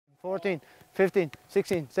14, 15,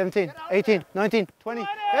 16, 17, 18, 19, 20.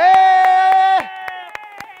 Hey!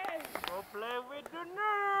 Go play with the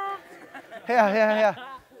nerds. Yeah.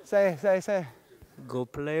 Say. Go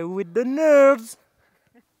play with the nerds.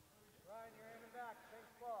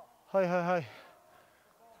 Hi.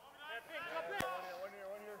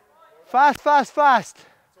 Fast.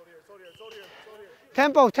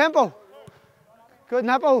 Tempo. Good,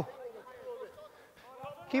 Napo.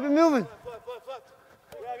 Keep it moving.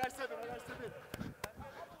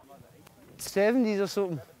 70s or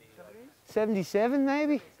something. 77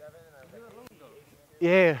 maybe?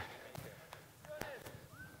 Yeah.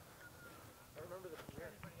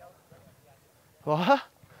 What?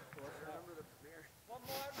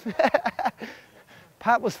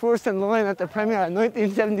 Pat was first in line at the premiere in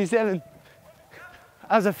 1977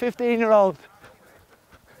 as a 15-year-old.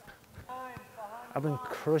 I've been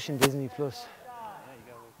crushing Disney Plus.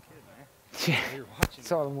 Yeah,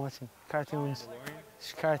 that's all I'm watching. Cartoons.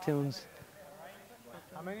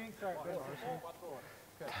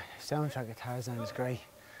 Soundtrack of Tarzan is great.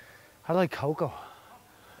 I like Coco.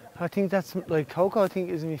 I think that's like Coco. I think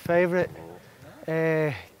is my favourite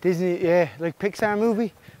Disney, like Pixar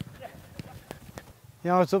movie. You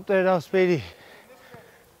know, it's up there though, Speedy.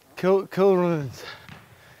 Cool Runnings.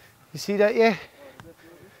 You see that yet?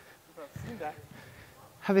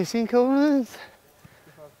 Have you seen Cool Runnings?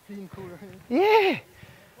 Yeah.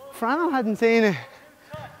 Frano hadn't seen it.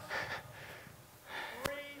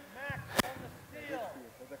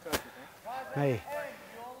 Hey,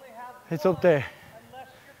 it's up there.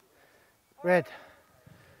 Red,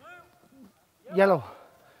 yellow,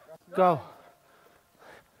 go.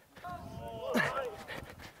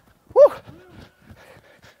 Woo!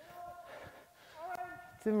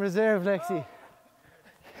 It's in reserve, Lexi.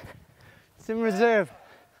 It's in reserve.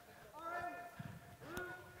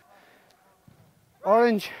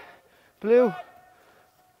 Orange, blue,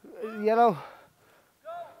 yellow.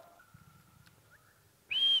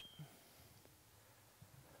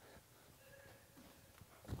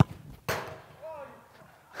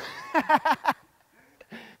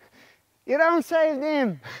 You don't save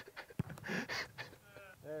them.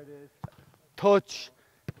 There it is. Touch.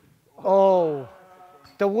 Oh,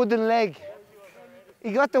 the wooden leg.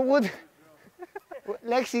 He got the wood.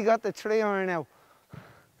 Lexi got the 3-iron now.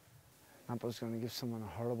 Nampa's going to give someone a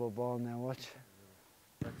horrible ball now, watch.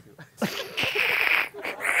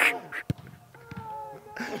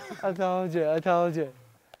 I told you.